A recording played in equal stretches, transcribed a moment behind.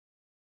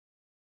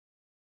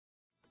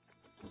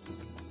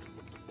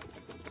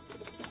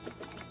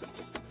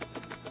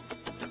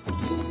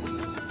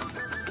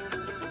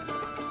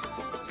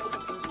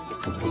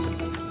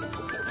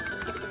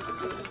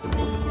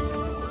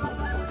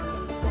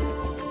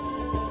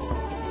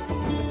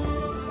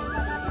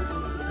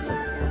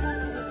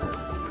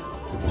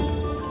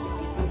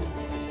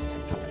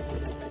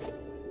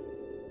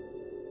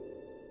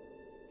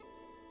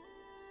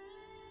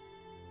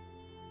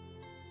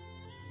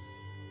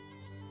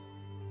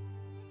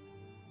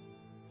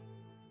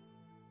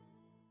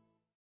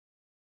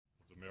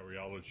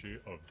Mariology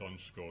of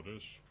Duns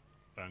Scotus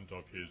and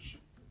of his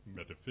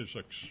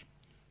metaphysics.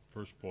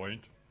 First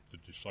point, the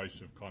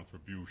decisive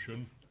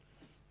contribution,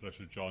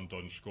 Blessed John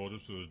Duns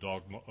Scotus, to the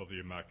dogma of the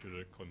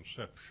Immaculate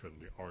Conception.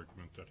 The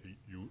argument that he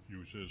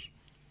uses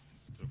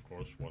is, of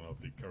course, one of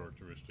the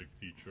characteristic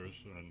features.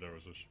 And there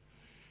was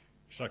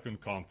a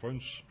second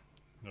conference,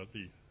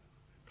 the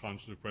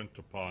consequent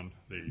upon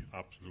the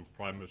absolute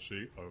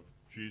primacy of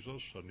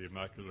Jesus and the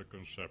Immaculate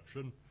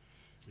Conception.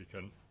 We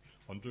can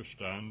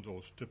understand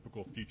those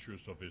typical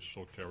features of his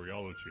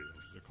soteriology.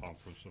 The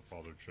conference of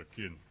Father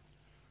Chequin.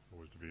 There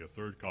was to be a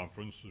third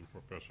conference, and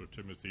Professor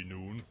Timothy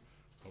Noon,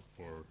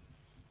 for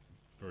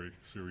very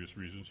serious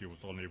reasons, he was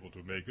unable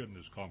to make it, and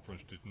his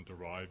conference didn't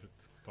arrive. It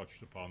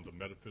touched upon the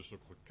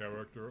metaphysical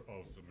character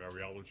of the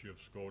Mariology of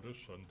Scotus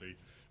and the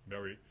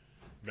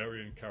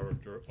Marian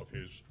character of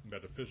his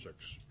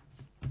metaphysics.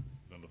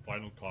 Then the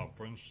final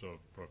conference of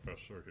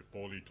Professor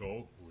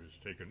Hippolito, who is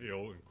taken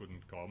ill and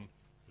couldn't come,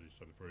 he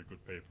said a very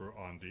good paper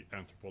on the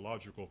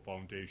anthropological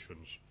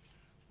foundations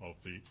of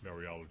the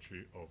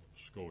Mariology of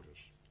Scotus.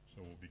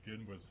 So we'll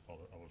begin with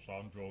Father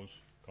Alessandro's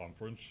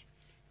conference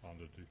on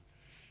the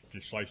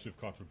decisive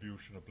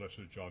contribution of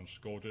Blessed John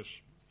Scotus,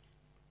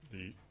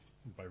 read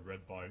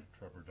by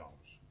Trevor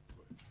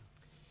Downs.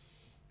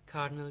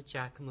 Cardinal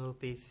Giacomo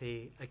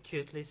Biffi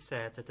acutely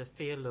said that a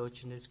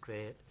theologian is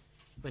great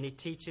when he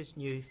teaches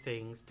new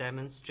things,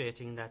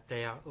 demonstrating that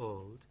they are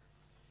old.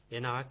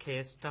 In our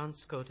case, Duns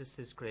Scotus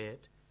is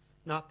great,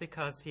 not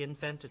because he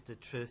invented the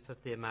truth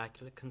of the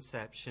Immaculate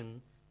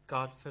Conception,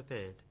 God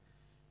forbid,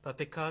 but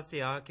because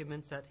the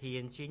arguments that he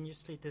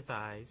ingeniously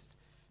devised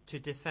to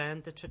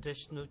defend the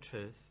traditional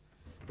truth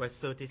were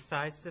so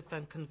decisive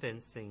and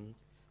convincing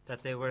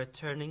that they were a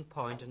turning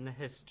point in the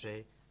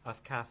history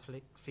of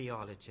Catholic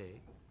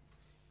theology.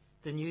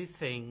 The new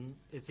thing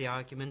is the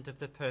argument of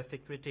the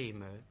perfect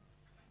Redeemer,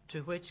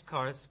 to which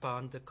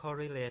correspond the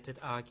correlated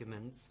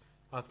arguments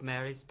of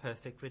Mary's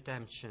perfect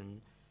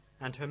redemption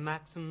and her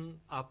maximum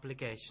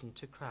obligation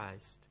to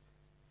Christ.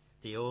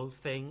 The old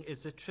thing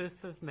is the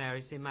truth of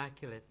Mary's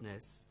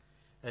immaculateness,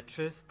 a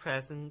truth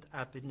present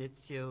ab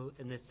initio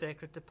in the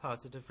sacred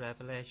deposit of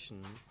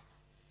revelation,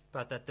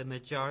 but that the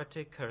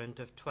majority current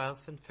of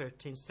 12th and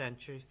 13th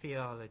century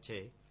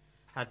theology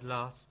had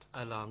lost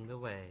along the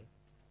way.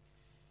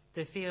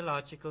 The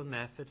theological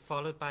method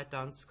followed by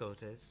Duns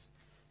Scotus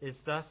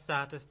is thus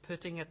that of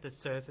putting at the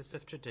service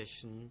of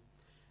tradition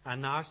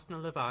an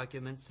arsenal of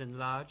arguments in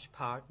large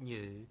part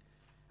new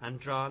and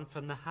drawn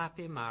from the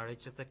happy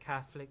marriage of the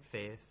Catholic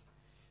faith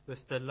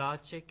with the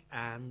logic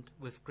and,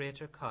 with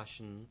greater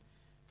caution,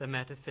 the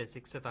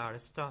metaphysics of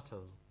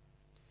Aristotle.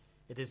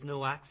 It is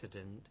no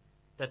accident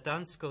that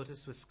Duns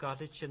Scotus was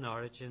Scottish in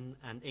origin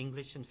and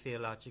English in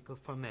theological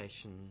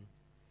formation.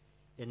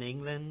 In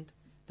England,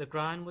 the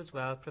ground was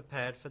well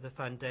prepared for the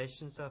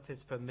foundations of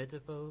his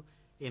formidable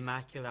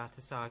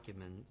Immaculatus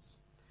arguments.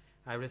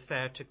 I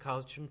refer to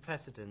culture and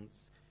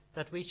precedents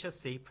that we shall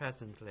see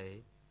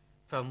presently,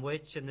 from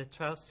which in the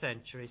 12th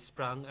century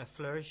sprung a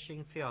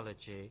flourishing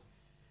theology,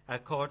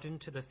 according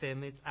to the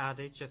famous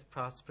adage of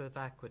Prosper of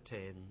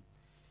Aquitaine,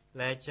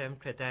 legem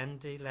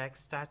credendi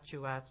lex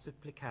statuat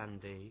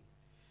supplicandi.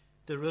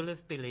 The rule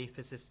of belief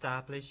is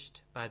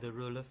established by the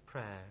rule of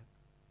prayer.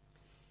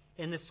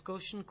 In the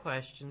Scotian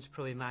questions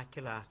pro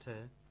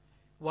Immaculata,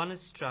 one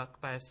is struck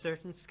by a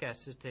certain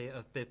scarcity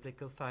of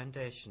biblical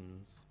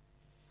foundations.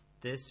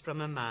 This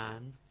from a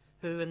man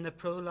who in the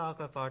prologue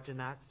of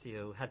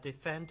Ordinatio had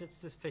defended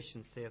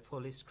sufficiency of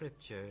Holy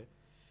Scripture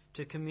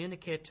to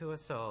communicate to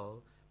us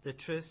all the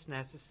truths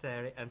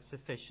necessary and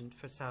sufficient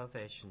for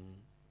salvation.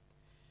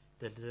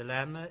 The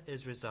dilemma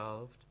is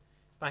resolved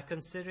by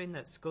considering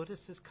that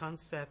Scotus's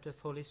concept of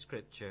Holy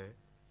Scripture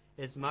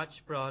is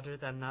much broader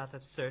than that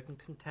of certain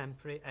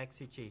contemporary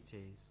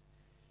exegetes.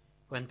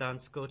 When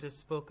Duns Scotus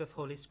spoke of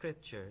Holy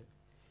Scripture,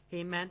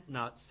 he meant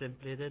not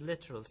simply the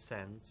literal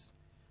sense,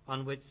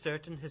 on which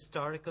certain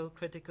historical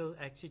critical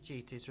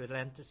exegetes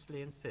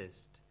relentlessly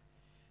insist,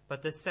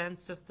 but the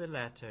sense of the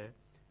letter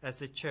as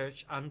the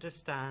Church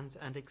understands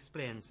and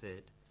explains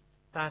it,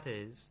 that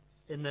is,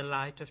 in the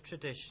light of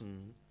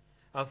tradition,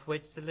 of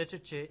which the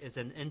liturgy is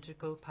an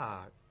integral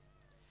part.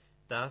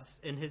 Thus,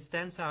 in his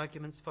dense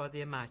arguments for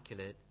the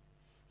Immaculate,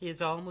 he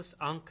is almost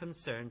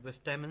unconcerned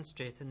with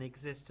demonstrating the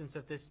existence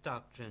of this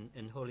doctrine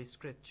in Holy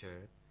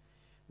Scripture,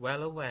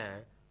 well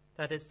aware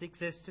that its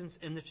existence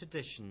in the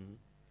tradition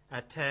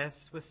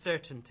attests with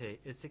certainty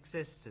its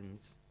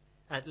existence,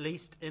 at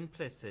least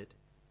implicit,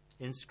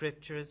 in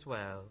Scripture as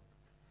well,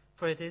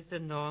 for it is the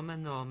norma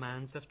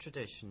normans of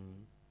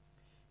tradition.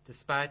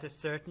 Despite a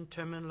certain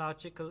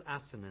terminological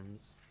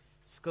assonance,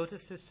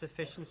 Scotus's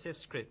sufficiency of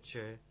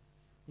Scripture,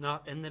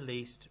 not in the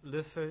least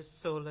Luther's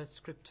sola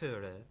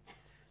scriptura,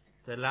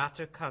 the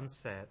latter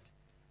concept,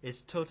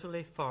 is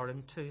totally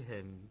foreign to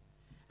him,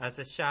 as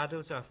the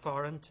shadows are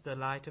foreign to the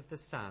light of the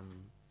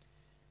sun.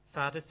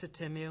 Father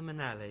Settimio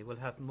Manelli will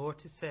have more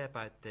to say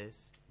about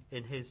this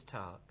in his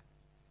talk.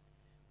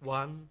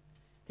 1.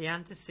 The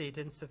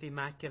antecedents of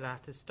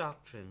Immaculatus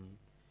doctrine,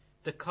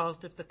 the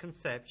cult of the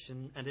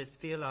conception and its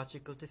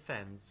theological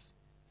defense.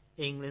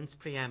 England's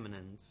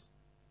preeminence.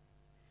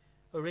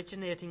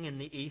 Originating in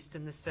the East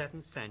in the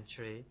 7th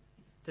century,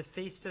 the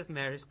Feast of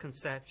Mary's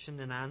Conception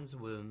in Anne's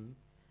womb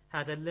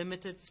had a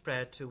limited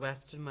spread to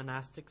Western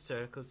monastic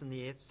circles in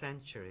the 8th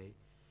century,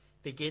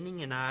 beginning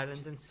in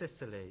Ireland and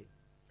Sicily.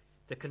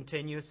 The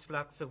continuous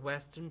flux of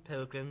Western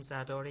pilgrims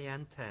ad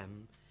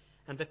orientem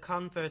and the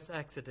converse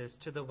exodus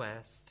to the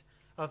West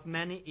of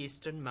many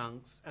Eastern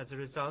monks as a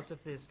result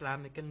of the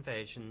Islamic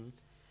invasion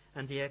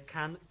and the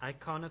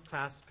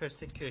iconoclast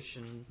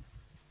persecution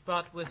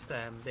brought with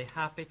them the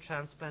happy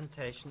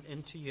transplantation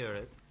into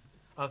Europe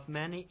of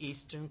many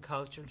Eastern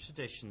cultural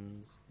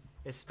traditions,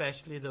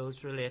 especially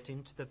those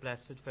relating to the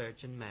Blessed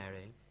Virgin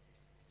Mary.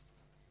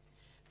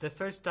 The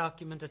first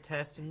document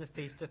attesting the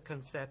Feast of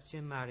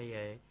Conception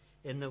Mariae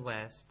in the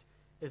West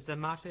is the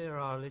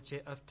Martyrology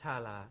of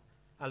Tala,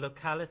 a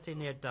locality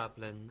near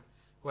Dublin,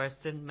 where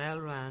St.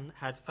 Melran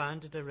had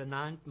founded a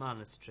renowned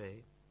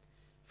monastery.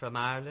 From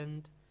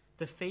Ireland,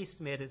 the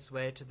feast made its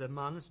way to the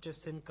monastery of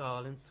St.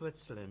 Gall in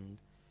Switzerland,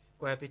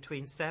 where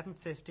between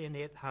 750 and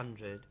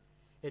 800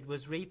 it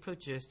was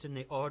reproduced in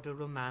the Ordo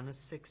Romanus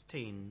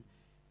 16,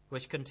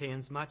 which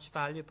contains much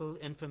valuable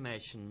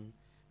information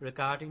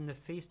regarding the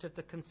Feast of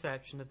the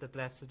Conception of the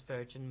Blessed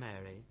Virgin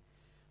Mary,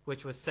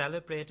 which was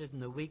celebrated in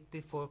the week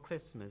before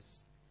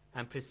Christmas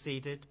and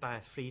preceded by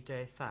a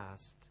 3-day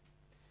fast.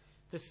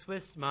 The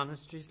Swiss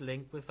monastery's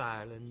link with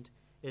Ireland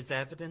is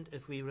evident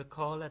if we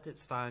recall that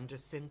its founder,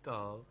 St.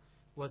 Gall,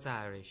 was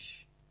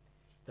Irish.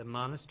 The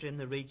monastery in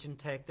the region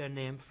take their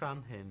name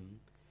from him.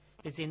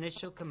 His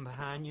initial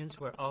companions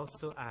were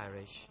also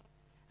Irish,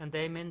 and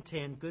they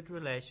maintained good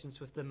relations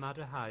with the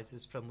mother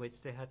houses from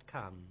which they had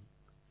come.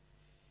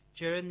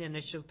 During the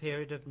initial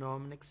period of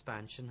Norman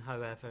expansion,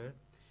 however,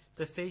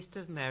 the Feast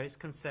of Mary's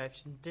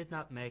Conception did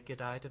not make it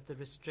out of the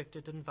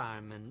restricted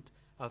environment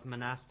of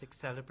monastic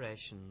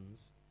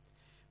celebrations.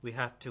 We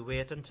have to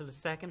wait until the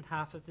second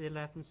half of the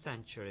 11th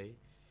century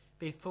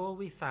before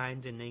we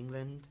find in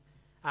England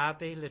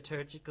abbey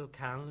liturgical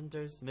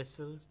calendars,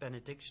 missals,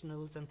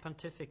 benedictionals, and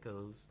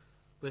pontificals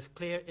with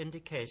clear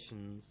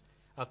indications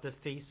of the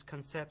feast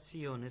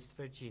Conceptionis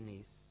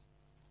Virginis.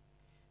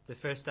 The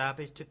first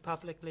abbeys to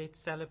publicly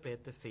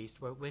celebrate the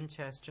feast were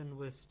Winchester and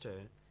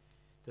Worcester.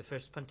 The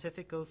first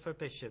pontifical for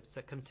bishops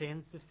that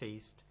contains the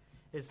feast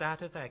is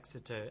that of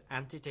Exeter,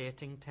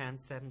 antedating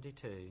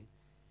 1072.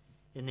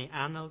 In the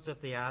annals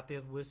of the Abbey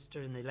of Worcester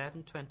in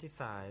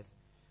 1125,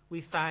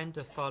 we find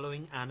the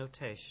following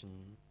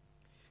annotation.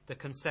 The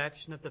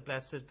conception of the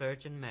Blessed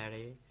Virgin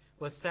Mary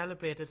was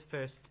celebrated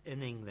first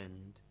in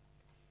England.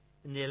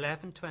 In the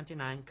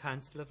 1129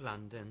 Council of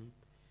London,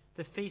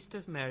 the Feast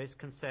of Mary's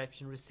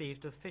Conception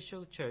received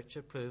official church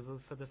approval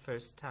for the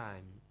first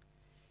time.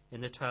 In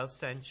the 12th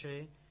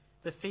century,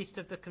 the Feast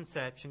of the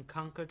Conception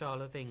conquered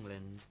all of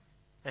England,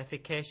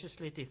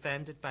 efficaciously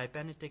defended by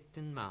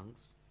Benedictine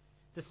monks,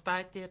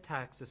 despite the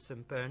attacks of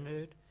St.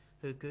 Bernard,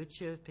 who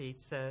Guccio of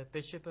Pisa,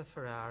 Bishop of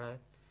Ferrara,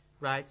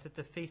 writes that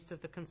the Feast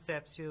of the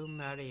Conception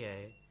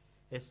Mariae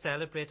is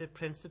celebrated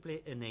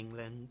principally in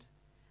England,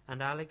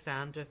 and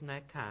Alexander of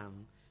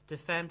Neckham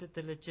defended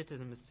the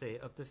legitimacy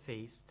of the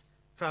feast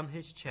from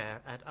his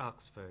chair at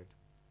Oxford.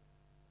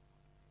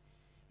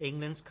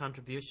 England's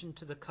contribution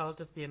to the cult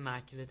of the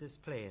Immaculate is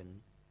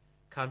plain.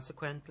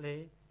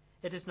 Consequently,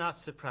 it is not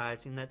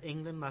surprising that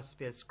England must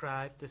be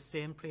ascribed the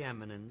same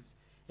preeminence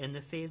in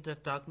the field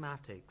of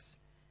dogmatics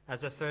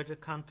as a further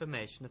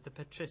confirmation of the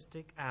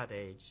patristic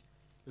adage,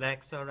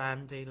 lex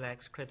orandi,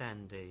 lex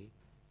credendi,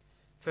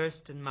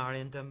 first in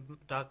Marian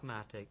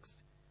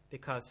dogmatics,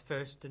 because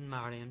first in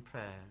Marian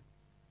prayer.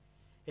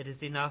 It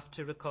is enough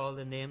to recall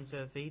the names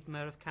of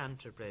Eadmer of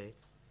Canterbury,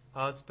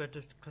 Osbert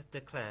of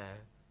de Clare,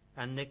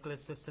 and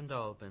Nicholas of St.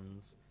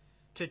 Albans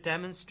to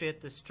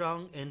demonstrate the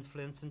strong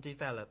influence and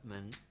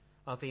development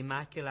of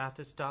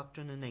Immaculatus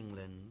doctrine in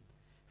England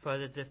for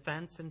the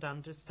defence and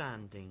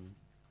understanding,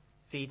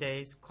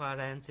 fides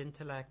quaerens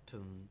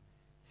intellectum,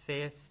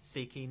 faith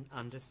seeking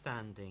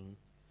understanding,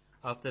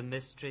 of the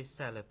mystery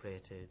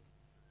celebrated.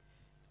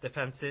 The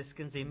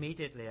Franciscans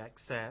immediately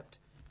accept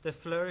the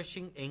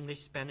flourishing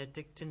English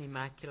Benedictine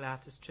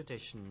Immaculatus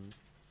tradition,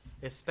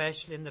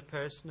 especially in the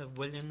person of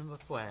William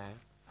of Ware,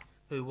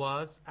 who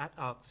was, at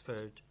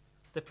Oxford,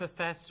 the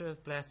professor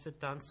of Blessed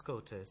Don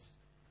Scotus,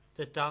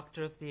 the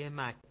doctor of the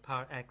Immaculate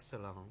par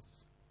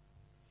excellence.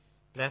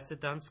 Blessed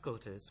Don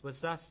Scotus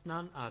was thus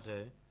none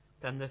other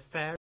than the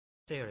fair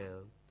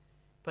serial,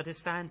 but is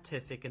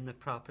scientific in the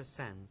proper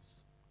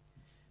sense.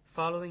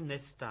 Following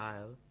this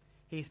style,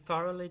 he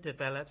thoroughly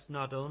develops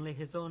not only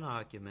his own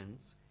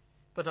arguments,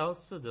 but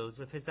also those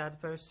of his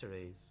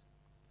adversaries.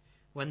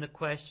 When the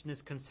question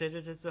is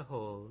considered as a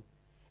whole,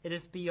 it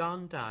is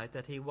beyond doubt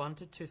that he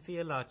wanted to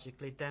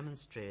theologically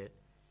demonstrate,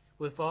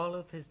 with all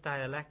of his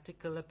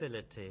dialectical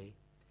ability,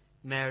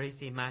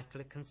 Mary's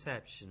Immaculate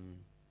Conception.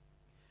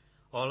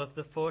 All of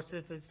the force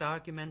of his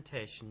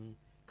argumentation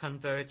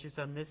converges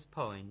on this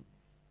point,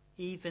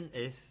 even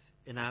if,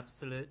 in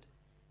absolute,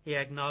 he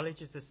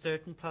acknowledges a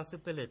certain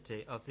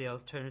plausibility of the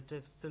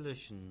alternative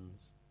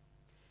solutions.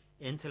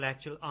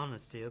 Intellectual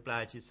honesty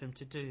obliges him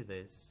to do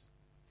this.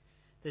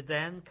 the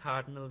then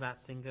Cardinal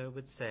Ratzinger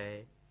would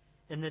say,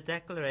 in the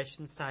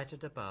declaration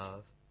cited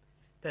above,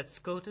 that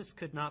Scotus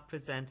could not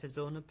present his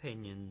own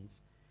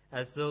opinions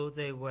as though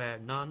they were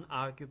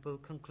non-arguable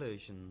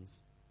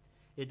conclusions.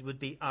 It would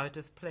be out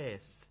of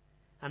place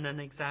and an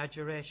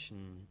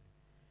exaggeration,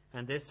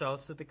 and this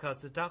also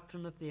because the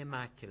doctrine of the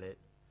Immaculate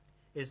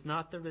is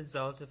not the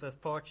result of a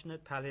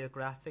fortunate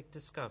paleographic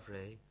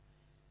discovery,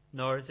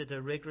 nor is it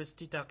a rigorous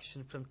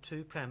deduction from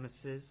two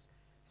premises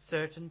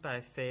certain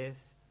by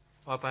faith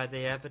or by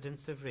the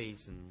evidence of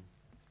reason.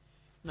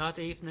 Not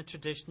even the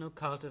traditional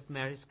cult of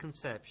Mary's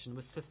conception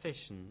was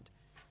sufficient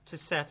to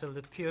settle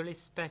the purely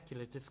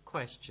speculative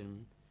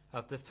question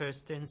of the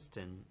first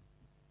instant.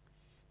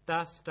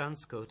 Thus Duns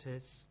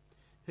Scotus,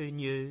 who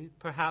knew,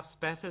 perhaps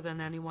better than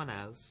anyone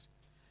else,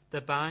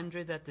 the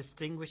boundary that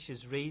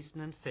distinguishes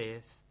reason and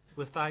faith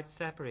without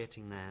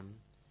separating them,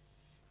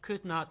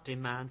 could not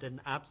demand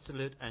an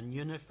absolute and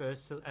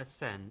universal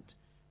assent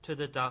to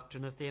the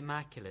doctrine of the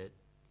Immaculate,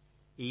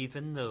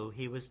 even though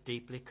he was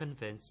deeply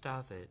convinced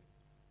of it.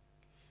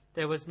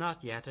 There was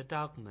not yet a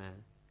dogma,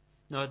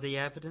 nor the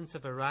evidence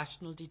of a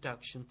rational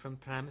deduction from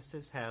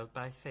premises held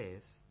by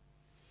faith.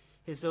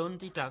 His own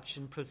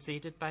deduction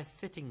proceeded by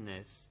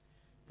fittingness,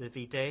 the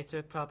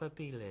videtur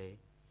probabile,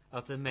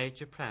 of the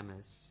major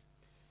premise,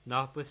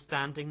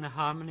 notwithstanding the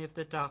harmony of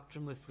the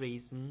doctrine with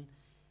reason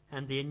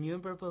and the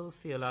innumerable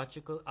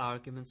theological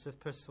arguments of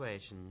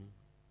persuasion.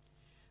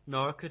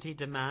 Nor could he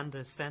demand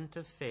assent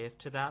of faith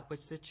to that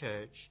which the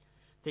Church,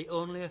 the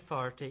only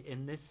authority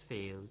in this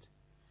field,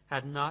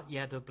 had not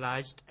yet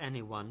obliged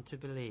anyone to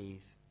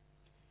believe.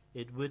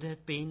 It would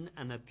have been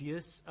an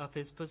abuse of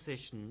his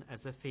position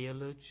as a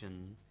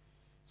theologian,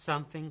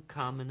 something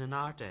common in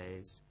our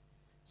days,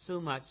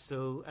 so much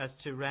so as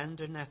to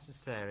render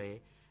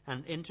necessary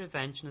an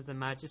intervention of the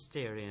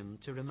magisterium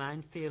to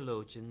remind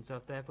theologians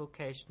of their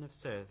vocation of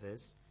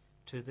service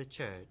to the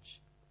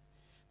Church,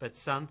 but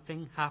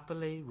something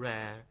happily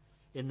rare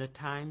in the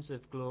times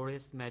of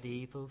glorious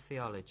medieval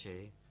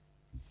theology.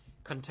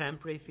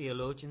 Contemporary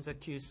theologians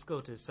accuse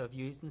Scotus of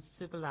using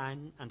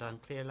sibylline and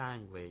unclear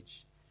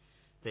language.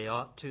 They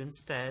ought to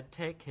instead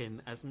take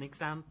him as an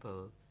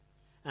example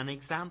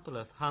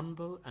of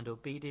humble and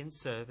obedient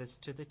service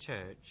to the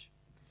Church.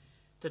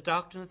 The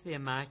doctrine of the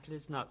Immaculate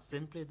is not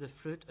simply the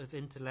fruit of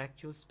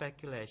intellectual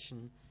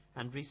speculation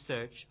and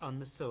research on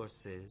the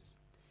sources.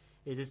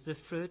 It is the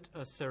fruit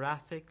of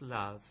seraphic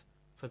love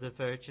for the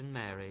Virgin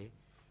Mary,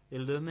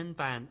 illumined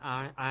by an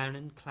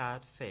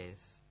ironclad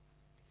faith.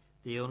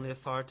 The only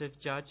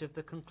authoritative judge of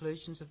the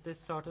conclusions of this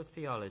sort of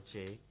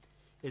theology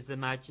is the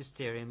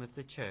magisterium of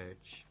the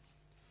Church.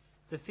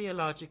 The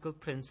theological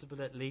principle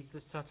that leads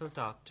the subtle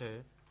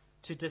doctor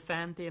to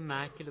defend the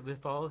Immaculate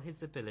with all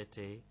his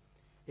ability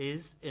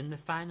is, in the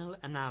final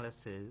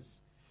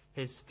analysis,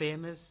 his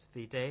famous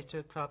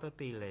videtur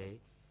probabile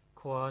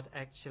quod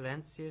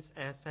excellentius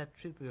est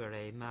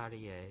attribuere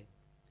Mariae.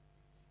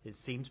 It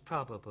seems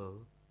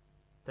probable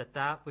that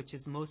that which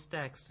is most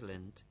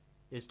excellent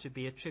is to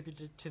be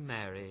attributed to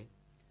Mary,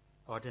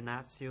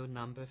 Ordinatio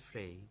number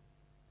 3.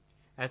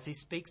 As he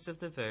speaks of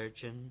the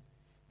Virgin,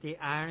 the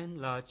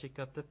iron logic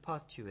of the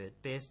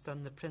potuit, based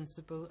on the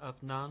principle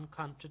of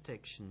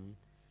non-contradiction,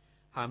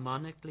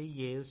 harmonically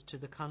yields to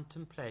the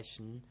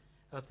contemplation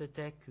of the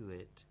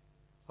decuit,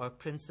 or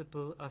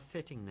principle of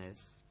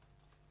fittingness,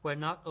 where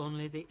not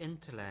only the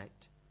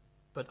intellect,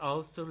 but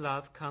also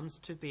love comes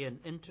to be an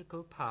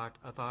integral part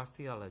of our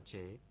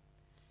theology.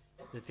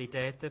 The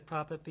videtur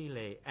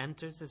probabile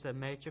enters as a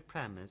major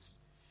premise,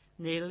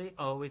 nearly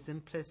always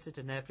implicit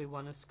in every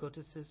one of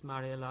Scotus's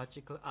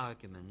Mariological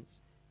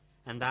arguments,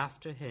 and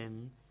after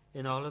him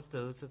in all of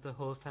those of the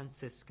whole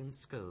Franciscan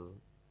school.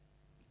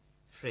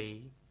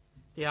 3.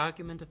 The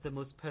argument of the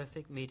most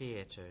perfect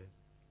mediator.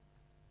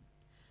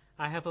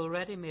 I have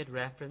already made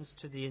reference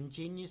to the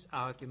ingenious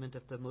argument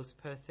of the most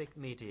perfect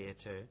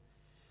mediator,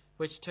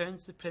 which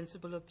turns the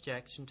principal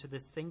objection to the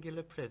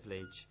singular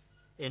privilege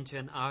into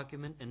an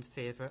argument in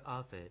favour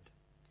of it.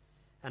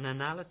 An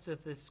analysis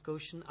of this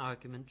Scotian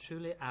argument,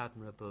 truly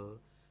admirable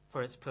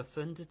for its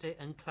profundity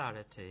and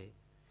clarity,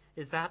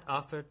 is that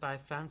offered by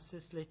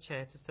Francis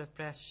Licetus of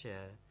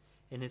Brescia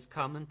in his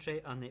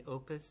commentary on the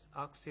Opus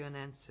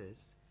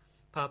Oxionensis,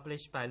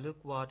 published by Luke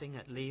Wadding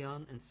at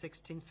Lyon in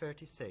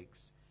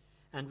 1636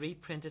 and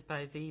reprinted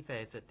by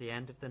Vives at the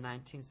end of the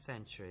 19th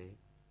century.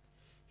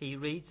 He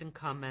reads and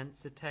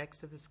comments the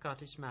text of the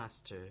Scottish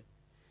master,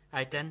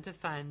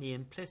 identifying the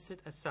implicit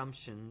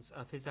assumptions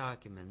of his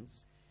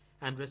arguments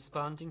and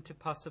responding to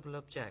possible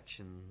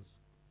objections.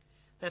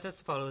 Let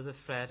us follow the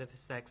thread of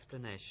his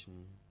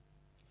explanation.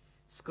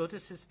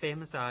 Scotus's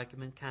famous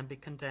argument can be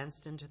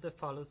condensed into the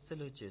following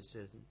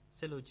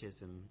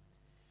syllogism.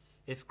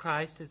 If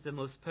Christ is the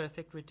most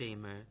perfect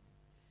Redeemer,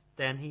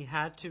 then he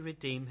had to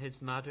redeem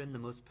his mother in the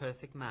most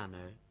perfect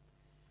manner.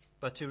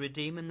 But to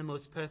redeem in the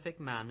most perfect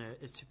manner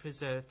is to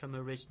preserve from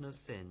original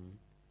sin.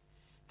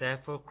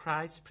 Therefore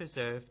Christ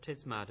preserved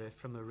his mother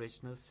from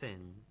original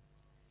sin.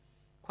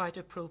 Quite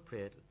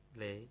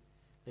appropriately,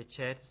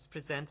 Licetus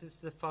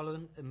presents the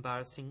following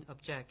embarrassing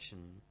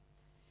objection.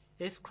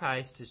 If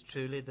Christ is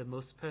truly the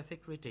most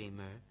perfect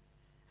Redeemer,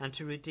 and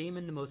to redeem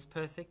in the most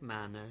perfect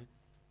manner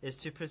is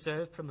to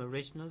preserve from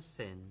original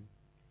sin,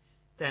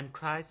 then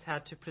Christ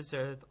had to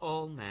preserve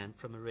all men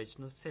from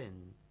original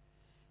sin.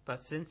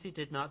 But since he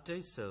did not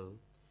do so,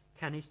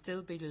 can he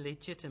still be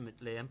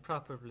legitimately and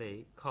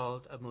properly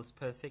called a most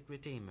perfect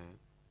Redeemer?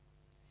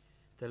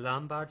 The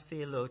Lombard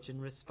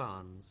theologian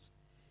responds,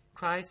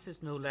 Christ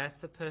is no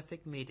less a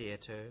perfect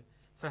mediator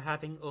for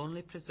having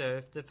only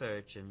preserved the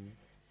Virgin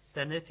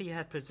than if he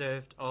had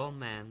preserved all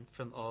men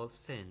from all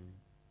sin.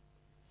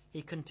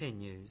 He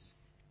continues,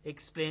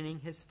 explaining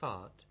his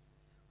thought,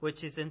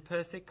 which is in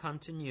perfect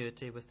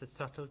continuity with the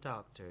subtle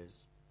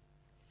doctors.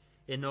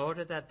 In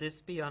order that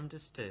this be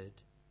understood,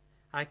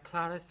 I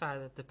clarify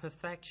that the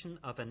perfection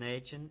of an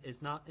agent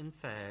is not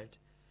inferred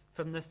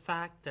from the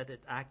fact that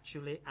it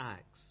actually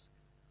acts,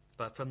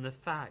 but from the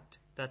fact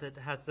that it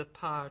has the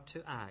power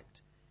to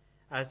act,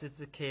 as is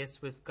the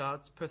case with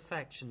God's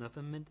perfection of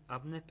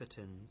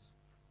omnipotence.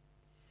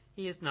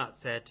 He is not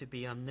said to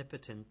be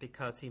omnipotent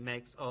because he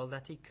makes all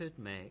that he could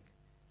make,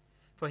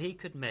 for he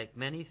could make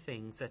many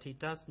things that he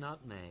does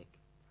not make.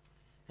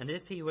 And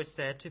if he were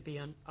said to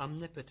be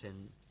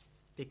omnipotent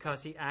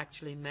because he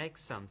actually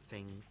makes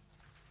something,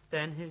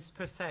 then his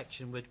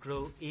perfection would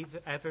grow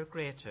ever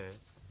greater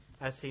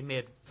as he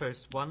made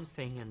first one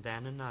thing and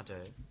then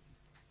another.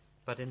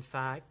 But in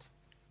fact,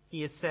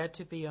 he is said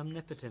to be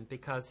omnipotent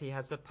because he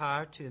has the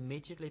power to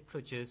immediately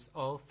produce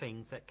all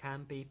things that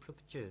can be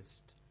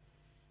produced.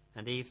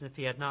 And even if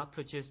he had not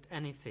produced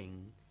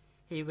anything,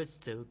 he would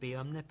still be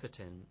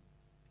omnipotent.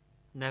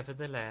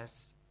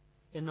 Nevertheless,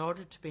 in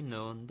order to be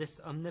known, this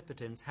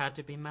omnipotence had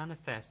to be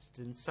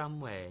manifested in some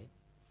way,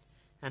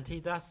 and he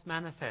thus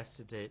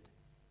manifested it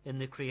in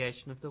the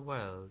creation of the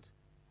world,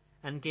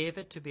 and gave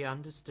it to be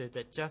understood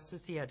that just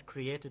as he had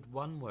created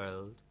one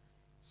world,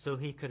 so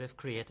he could have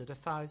created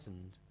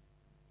 1,000.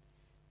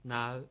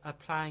 Now,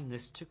 applying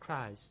this to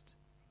Christ,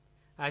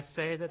 I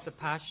say that the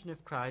passion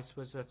of Christ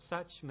was of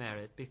such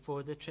merit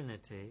before the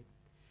Trinity,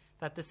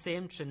 that the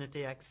same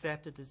Trinity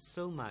accepted it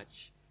so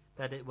much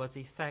that it was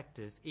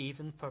effective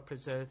even for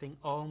preserving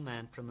all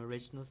men from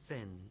original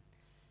sin,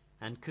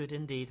 and could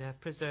indeed have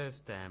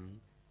preserved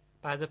them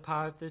by the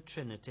power of the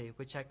Trinity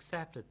which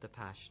accepted the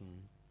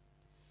passion.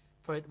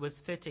 For it was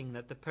fitting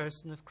that the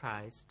person of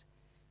Christ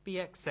be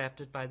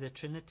accepted by the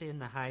Trinity in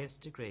the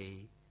highest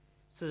degree,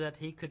 so that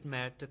he could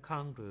merit the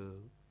congruo,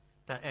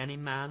 that any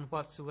man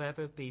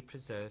whatsoever be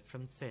preserved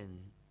from sin.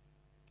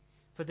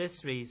 For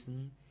this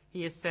reason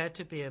he is said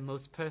to be a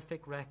most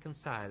perfect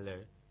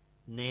reconciler,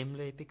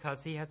 namely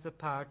because he has the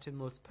power to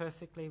most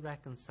perfectly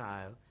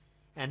reconcile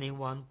any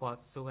one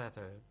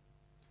whatsoever.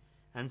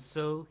 And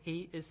so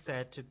he is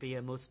said to be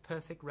a most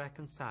perfect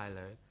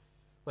reconciler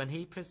when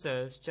he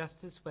preserves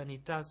just as when he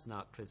does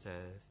not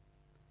preserve.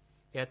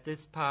 Yet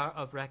this power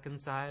of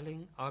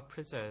reconciling or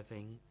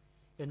preserving,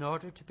 in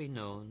order to be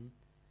known,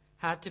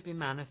 had to be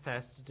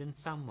manifested in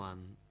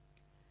someone,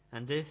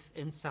 and if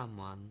in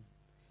someone,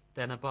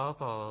 then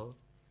above all,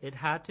 it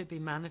had to be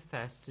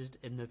manifested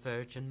in the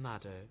Virgin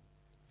Mother.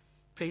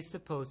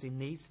 Presupposing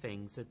these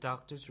things, the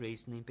doctor's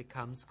reasoning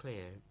becomes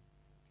clear.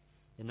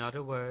 In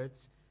other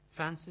words,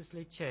 Francis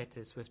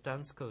Licetus with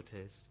Duns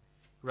Scotus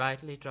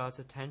rightly draws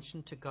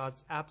attention to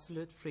God's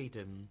absolute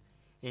freedom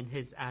in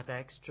his ad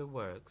extra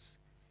works,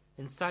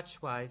 in such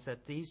wise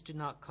that these do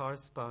not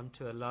correspond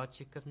to a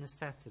logic of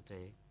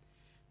necessity,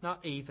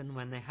 not even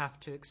when they have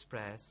to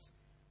express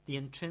the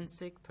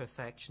intrinsic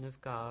perfection of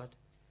God,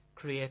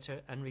 Creator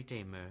and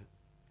Redeemer.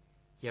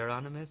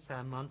 Hieronymus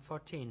a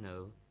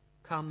Monfortino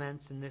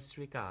comments in this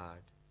regard.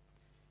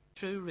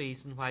 True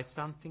reason why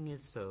something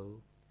is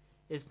so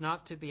is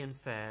not to be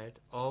inferred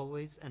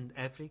always and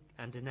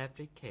in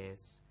every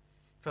case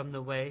from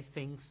the way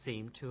things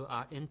seem to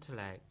our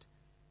intellect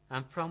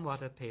and from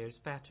what appears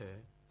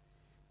better,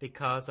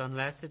 because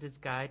unless it is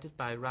guided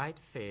by right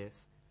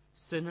faith,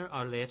 sooner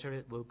or later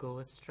it will go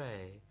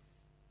astray,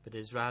 but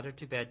is rather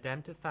to be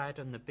identified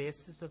on the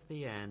basis of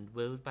the end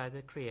willed by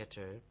the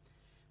Creator,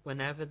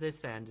 whenever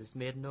this end is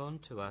made known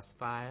to us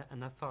via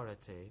an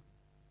authority.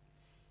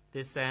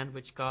 This end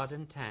which God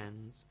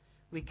intends,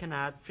 we can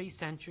add 3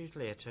 centuries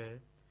later,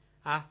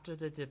 after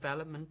the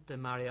development the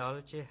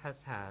Mariology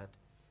has had,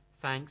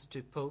 thanks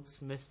to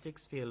popes,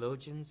 mystics,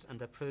 theologians,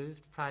 and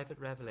approved private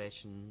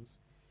revelations,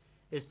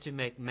 is to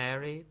make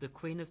Mary the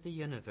Queen of the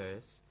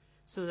universe,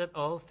 so that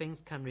all things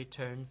can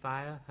return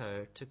via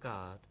her to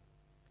God.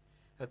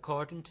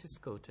 According to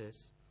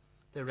Scotus,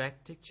 the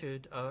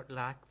rectitude or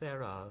lack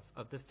thereof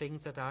of the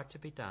things that are to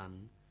be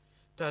done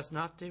does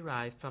not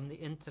derive from the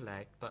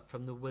intellect but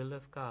from the will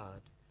of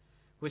God,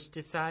 which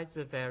decides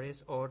the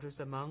various orders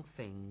among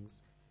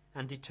things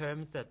and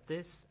determines that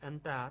this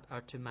and that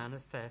are to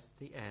manifest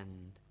the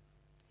end.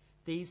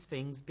 These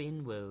things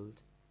being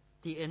willed,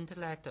 the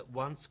intellect at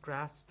once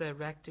grasps their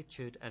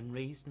rectitude and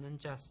reason and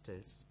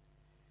justice,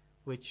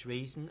 which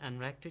reason and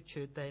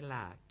rectitude they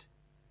lacked,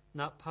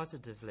 not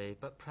positively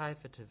but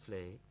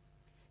privatively,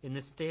 in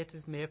the state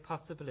of mere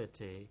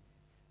possibility,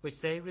 which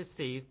they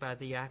receive by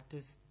the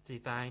active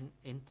divine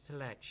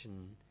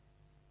intellection,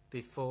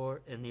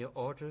 before, in the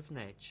order of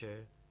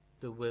nature,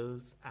 the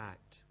wills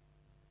act.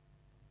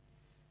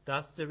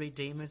 Thus the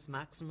Redeemer's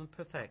maximum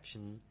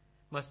perfection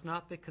must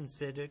not be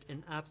considered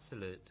in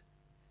absolute,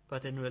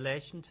 but in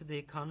relation to the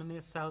economy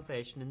of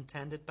salvation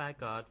intended by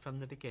God from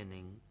the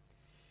beginning.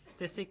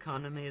 This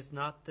economy is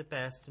not the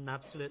best and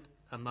absolute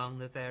among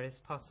the various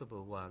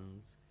possible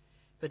ones,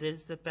 but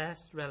is the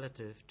best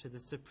relative to the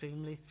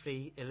supremely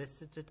free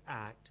elicited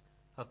act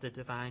of the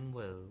divine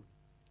will.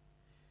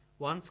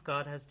 Once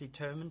God has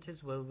determined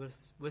his will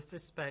with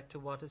respect to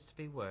what is to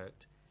be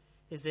worked,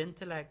 his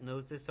intellect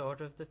knows this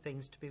order of the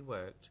things to be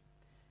worked,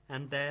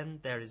 and then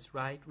there is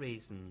right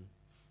reason,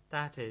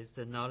 that is,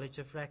 the knowledge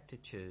of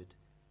rectitude,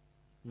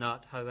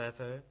 not,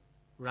 however,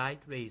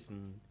 right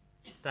reason,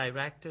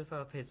 directive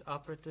of his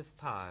operative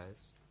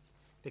powers,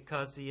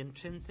 because the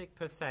intrinsic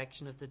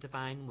perfection of the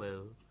divine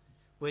will,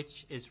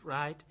 which is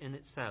right in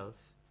itself,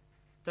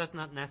 does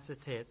not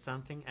necessitate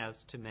something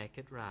else to make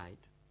it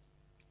right.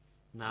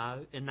 Now,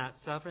 in that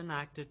sovereign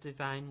act of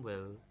divine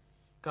will,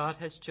 God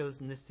has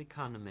chosen this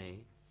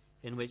economy,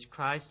 in which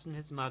Christ and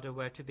his mother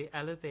were to be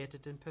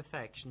elevated in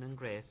perfection and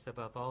grace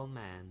above all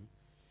men,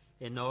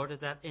 in order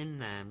that in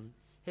them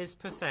his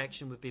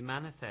perfection would be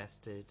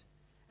manifested,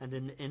 and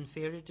in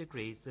inferior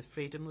degrees the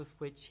freedom with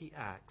which he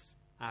acts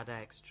ad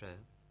extra.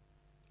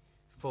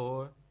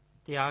 4.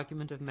 The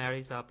argument of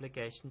Mary's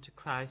obligation to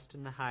Christ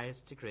in the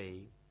highest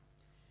degree.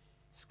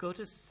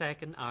 Scotus'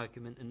 second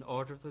argument in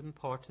order of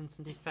importance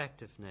and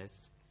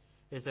effectiveness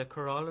is a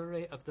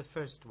corollary of the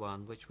first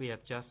one which we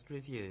have just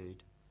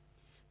reviewed.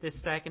 This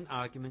second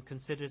argument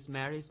considers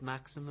Mary's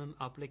maximum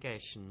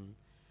obligation,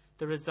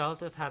 the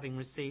result of having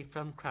received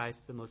from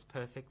Christ the most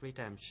perfect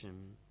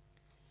redemption.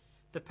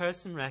 The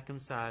person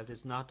reconciled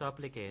is not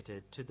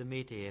obligated to the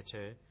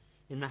mediator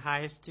in the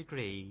highest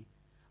degree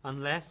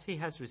unless he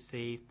has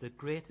received the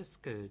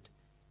greatest good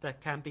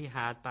that can be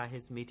had by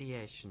his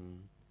mediation.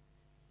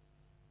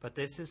 But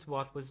this is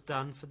what was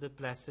done for the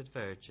Blessed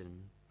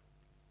Virgin.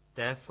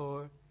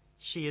 Therefore,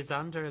 she is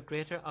under a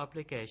greater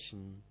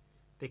obligation,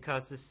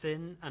 because the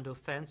sin and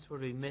offence were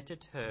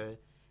remitted her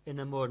in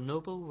a more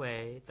noble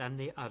way than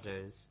the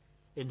others,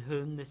 in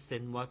whom the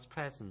sin was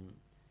present,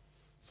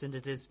 since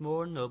it is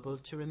more noble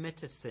to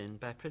remit a sin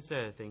by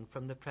preserving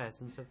from the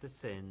presence of the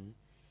sin,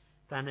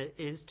 than it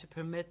is to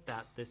permit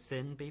that the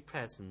sin be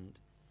present,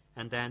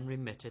 and then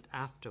remit it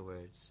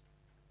afterwards.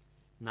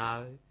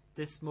 Now,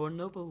 this more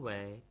noble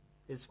way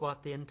is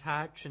what the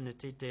entire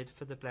Trinity did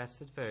for the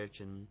Blessed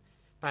Virgin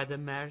by the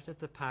merit of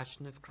the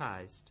Passion of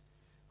Christ,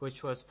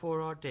 which was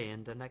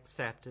foreordained and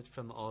accepted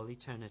from all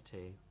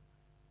eternity.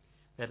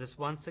 Let us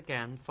once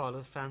again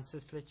follow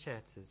Francis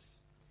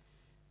Licetus.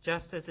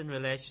 Just as in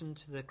relation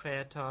to the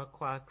Creator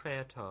qua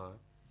Creator,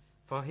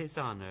 for his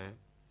honour,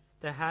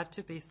 there had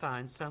to be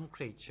found some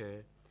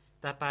creature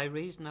that by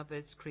reason of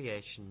its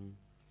creation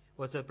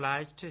was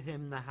obliged to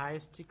him the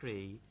highest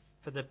degree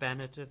for the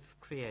benefit of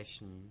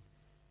creation,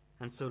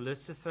 and so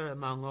Lucifer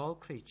among all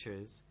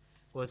creatures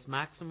was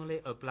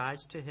maximally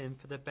obliged to him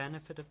for the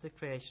benefit of the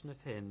creation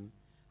of him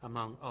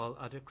among all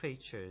other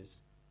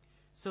creatures.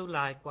 So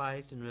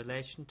likewise in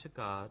relation to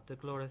God, the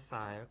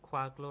glorifier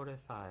qua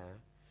glorifier,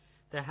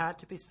 there had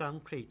to be some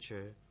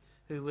creature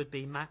who would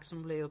be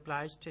maximally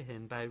obliged to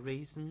him by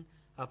reason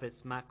of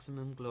its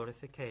maximum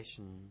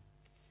glorification.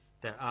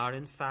 There are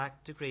in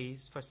fact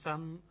degrees, for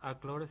some are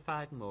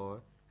glorified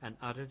more and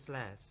others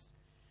less,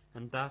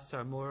 and thus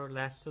are more or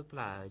less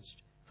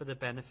obliged for the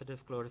benefit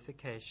of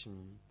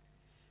glorification.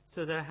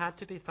 So there had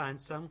to be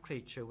found some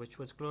creature which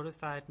was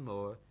glorified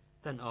more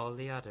than all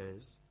the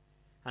others,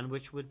 and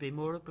which would be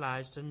more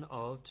obliged than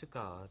all to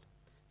God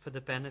for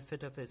the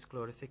benefit of his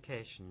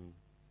glorification.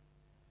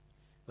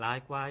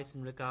 Likewise,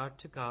 in regard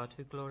to God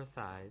who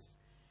glorifies,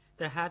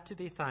 there had to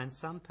be found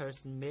some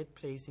person made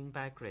pleasing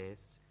by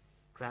grace,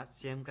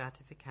 gratiam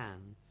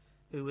gratificans,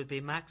 who would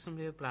be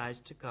maximally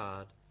obliged to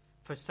God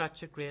for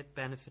such a great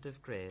benefit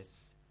of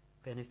grace,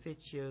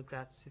 beneficio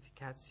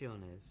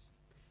gratificationis.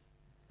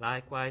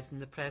 Likewise, in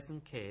the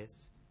present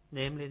case,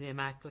 namely the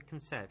Immaculate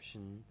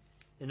Conception,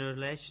 in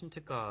relation to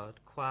God,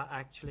 qua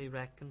actually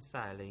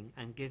reconciling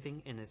and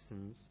giving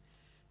innocence,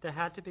 there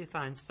had to be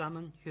found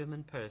some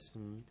human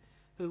person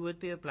who would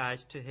be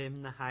obliged to him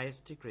in the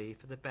highest degree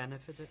for the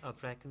benefit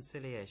of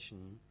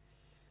reconciliation,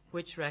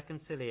 which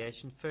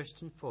reconciliation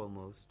first and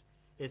foremost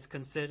is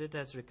considered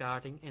as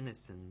regarding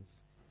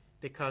innocence,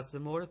 because the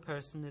more a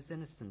person is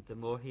innocent, the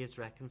more he is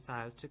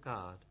reconciled to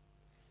God.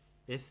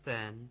 If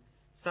then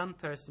some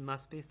person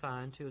must be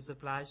found who is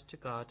obliged to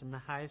God in the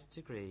highest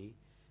degree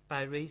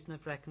by reason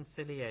of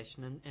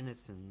reconciliation and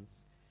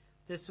innocence,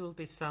 this will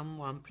be some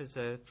one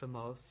preserved from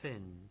all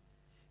sin,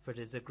 for it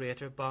is a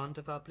greater bond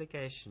of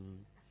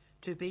obligation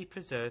to be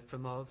preserved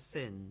from all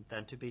sin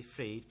than to be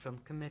freed from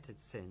committed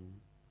sin.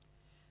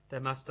 There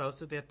must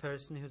also be a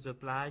person who is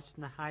obliged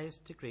in the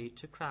highest degree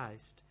to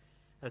Christ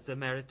as the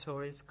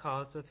meritorious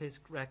cause of his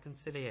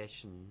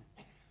reconciliation,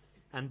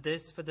 and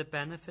this for the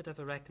benefit of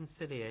a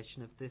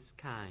reconciliation of this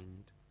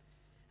kind,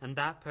 and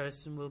that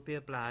person will be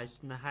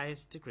obliged in the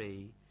highest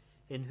degree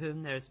in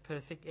whom there is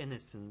perfect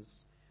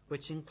innocence,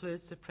 which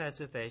includes the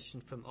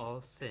preservation from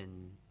all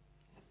sin.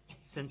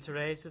 St.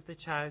 Therese of the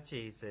Child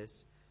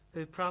Jesus,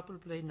 who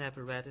probably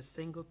never read a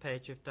single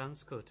page of Duns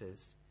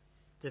Scotus,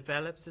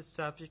 develops the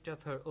subject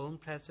of her own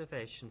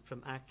preservation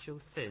from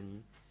actual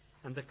sin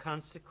and the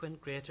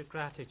consequent greater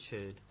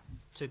gratitude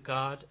to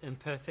God in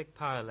perfect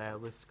parallel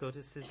with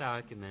Scotus's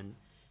argument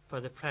for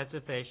the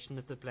preservation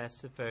of the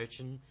Blessed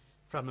Virgin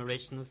from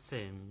original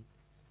sin,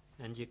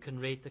 and you can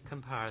read the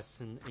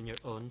comparison in your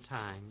own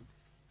time.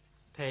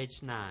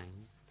 Page 9.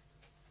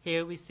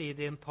 Here we see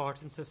the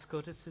importance of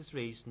Scotus's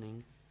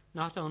reasoning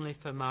not only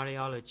for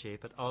Mariology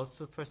but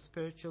also for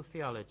spiritual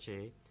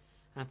theology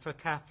and for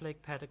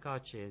Catholic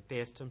pedagogy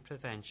based on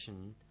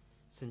prevention,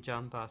 St.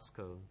 John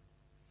Bosco.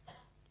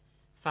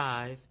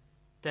 5.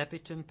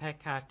 Debitum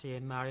peccati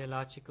in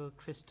Mariological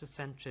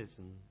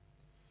Christocentrism.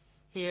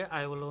 Here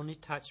I will only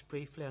touch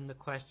briefly on the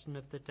question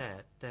of the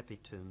debt,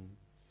 debitum,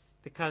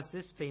 because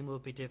this theme will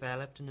be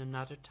developed in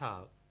another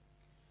talk.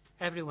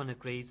 Everyone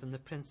agrees on the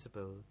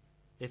principle.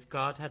 If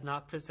God had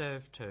not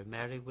preserved her,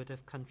 Mary would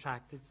have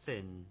contracted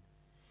sin.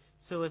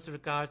 So as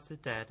regards the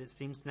debt, it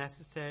seems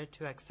necessary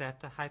to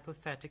accept a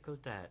hypothetical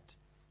debt,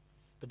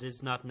 but it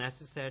is not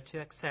necessary to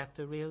accept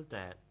a real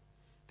debt,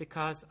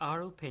 because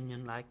our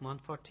opinion, like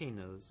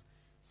Montfortino's,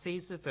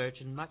 sees the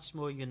Virgin much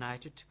more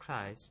united to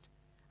Christ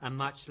and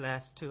much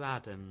less to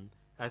Adam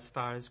as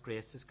far as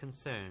grace is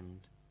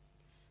concerned.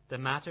 The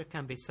matter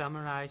can be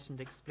summarized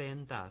and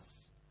explained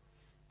thus.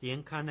 The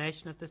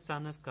incarnation of the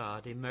Son of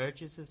God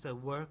emerges as a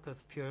work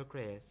of pure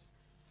grace,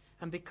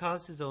 and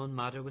because his own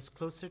mother was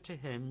closer to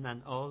him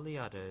than all the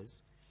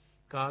others,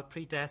 God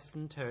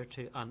predestined her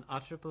to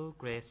unutterable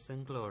grace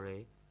and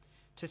glory,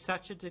 to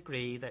such a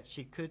degree that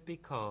she could be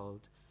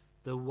called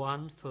the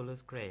one full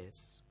of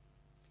grace.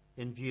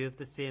 In view of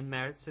the same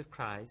merits of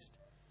Christ,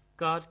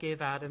 God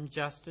gave Adam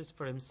justice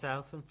for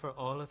himself and for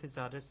all of his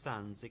other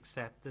sons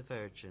except the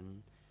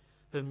Virgin,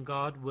 whom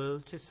God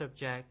willed to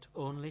subject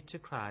only to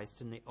Christ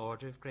in the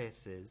order of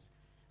graces,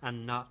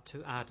 and not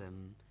to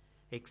Adam,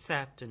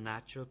 except in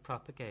natural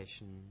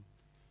propagation.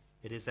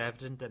 It is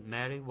evident that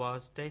Mary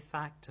was de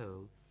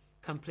facto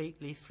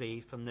completely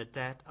free from the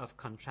debt of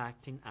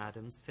contracting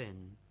Adam's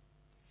sin.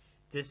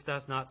 This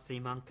does not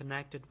seem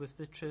unconnected with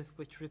the truth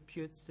which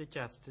reputes the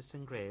justice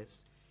and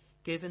grace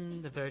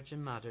given the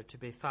Virgin Mother to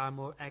be far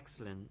more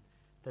excellent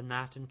than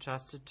that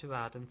entrusted to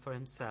Adam for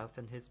himself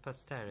and his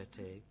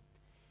posterity.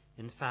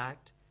 In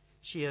fact,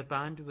 she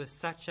abounded with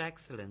such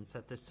excellence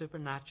that the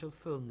supernatural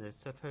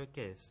fullness of her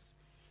gifts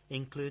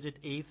included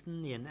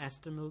even the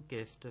inestimable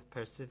gift of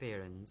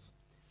perseverance,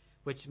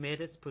 which made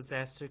its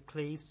possessor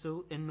cleave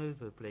so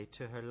immovably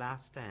to her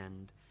last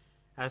end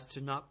as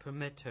to not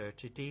permit her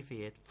to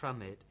deviate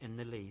from it in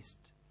the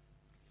least.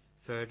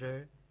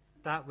 Further,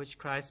 that which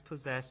Christ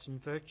possessed in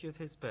virtue of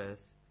his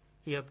birth,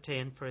 he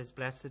obtained for his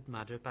blessed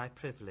mother by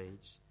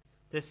privilege.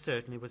 This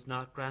certainly was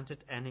not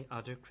granted any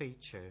other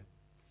creature.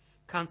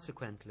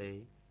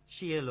 Consequently,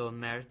 she alone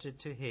merited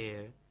to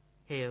hear,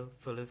 "Hail,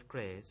 full of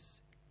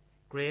grace,"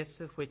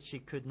 grace of which she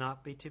could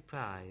not be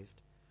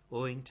deprived,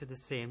 owing to the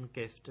same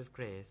gift of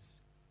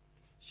grace.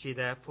 She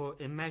therefore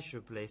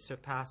immeasurably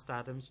surpassed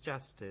Adam's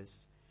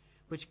justice,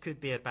 which could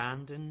be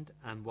abandoned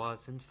and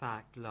was in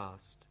fact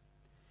lost.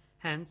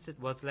 Hence it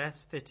was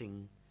less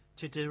fitting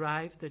to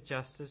derive the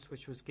justice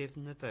which was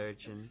given the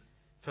Virgin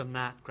from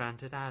that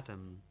granted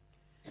Adam,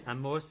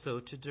 and more so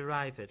to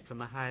derive it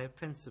from a higher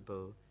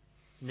principle,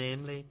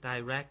 namely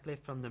directly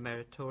from the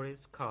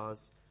meritorious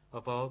cause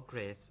of all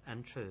grace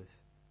and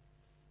truth.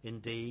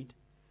 Indeed,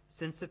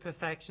 since the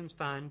perfections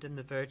found in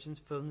the Virgin's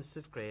fullness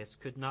of grace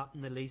could not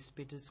in the least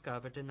be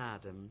discovered in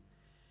Adam,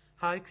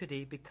 how could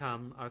he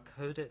become, or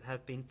could it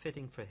have been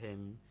fitting for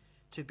him,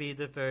 to be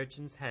the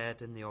Virgin's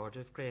head in the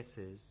order of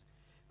graces,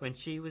 when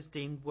she was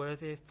deemed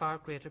worthy of far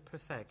greater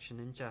perfection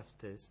in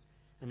justice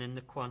and in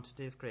the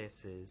quantity of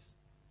graces?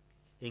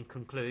 In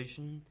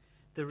conclusion,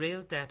 the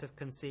real debt of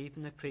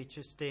conceiving a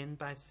creature stained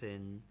by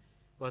sin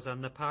was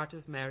on the part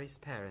of Mary's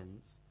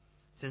parents,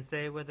 since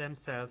they were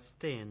themselves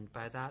stained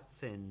by that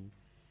sin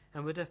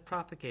and would have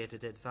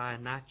propagated it via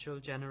natural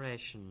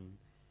generation.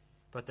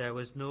 But there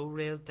was no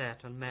real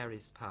debt on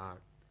Mary's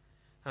part.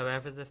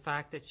 However, the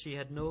fact that she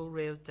had no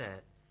real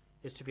debt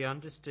is to be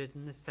understood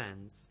in the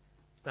sense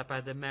that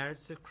by the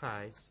merits of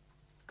Christ,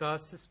 God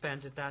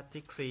suspended that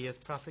decree of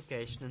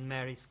propagation in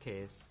Mary's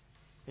case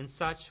in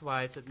such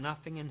wise that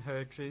nothing in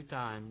her drew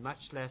down,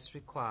 much less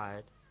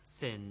required,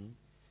 sin.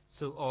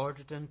 So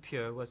ordered and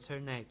pure was her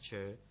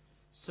nature,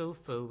 so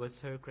full was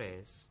her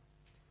grace.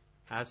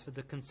 As for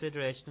the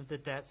consideration of the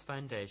debt's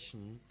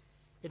foundation,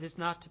 it is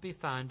not to be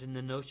found in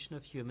the notion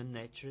of human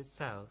nature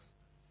itself,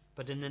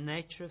 but in the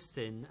nature of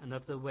sin and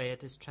of the way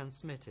it is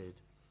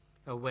transmitted,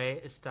 a way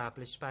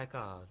established by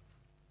God.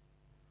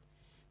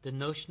 The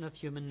notion of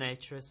human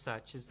nature as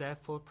such is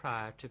therefore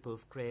prior to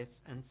both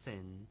grace and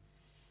sin.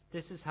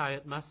 This is how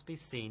it must be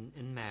seen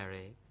in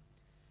Mary.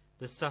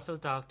 The subtle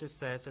doctor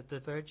says that the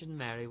Virgin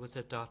Mary was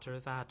a daughter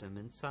of Adam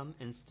in some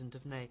instant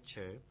of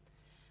nature,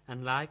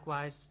 and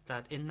likewise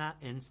that in that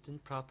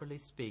instant, properly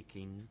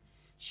speaking,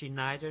 she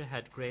neither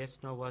had grace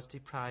nor was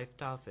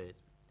deprived of it.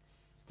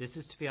 This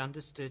is to be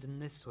understood in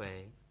this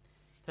way,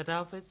 that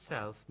of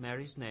itself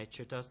Mary's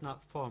nature does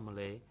not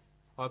formally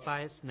or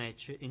by its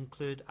nature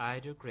include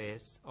either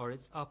grace or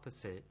its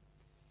opposite.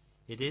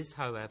 It is,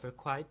 however,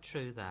 quite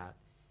true that,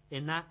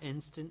 in that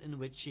instant in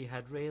which she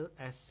had real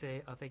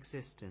essay of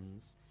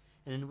existence,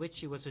 and in which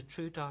she was a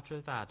true daughter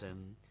of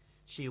Adam,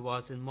 she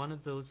was in one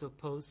of those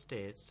opposed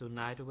states, so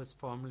neither was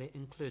formally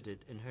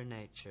included in her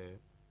nature.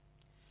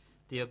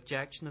 The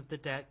objection of the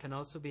debt can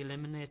also be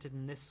eliminated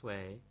in this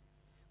way,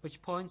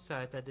 which points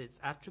out that its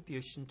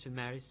attribution to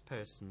Mary's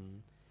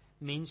person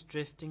means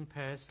drifting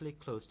perilously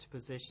close to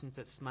positions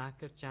that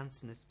smack of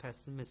Jansenist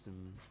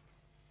pessimism.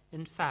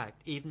 In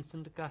fact, even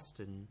St.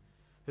 Augustine,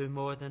 who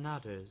more than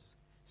others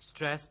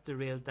stressed the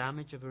real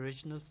damage of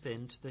original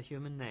sin to the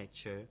human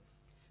nature,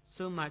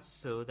 so much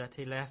so that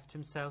he left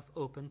himself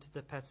open to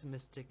the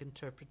pessimistic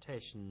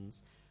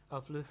interpretations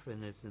of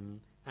Lutheranism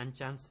and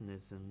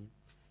Jansenism,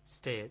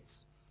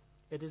 states,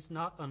 "It is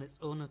not on its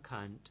own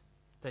account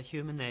that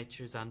human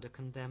nature is under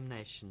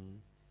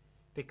condemnation,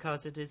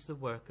 because it is the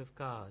work of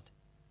God,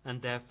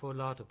 and therefore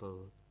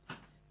laudable,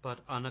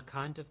 but on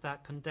account of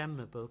that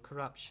condemnable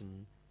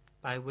corruption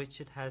by which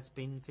it has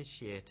been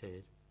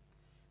vitiated.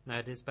 Now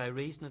it is by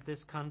reason of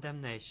this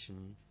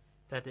condemnation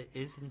that it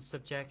is in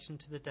subjection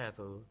to the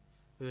devil,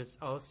 who is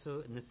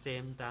also in the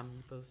same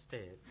damnable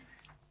state."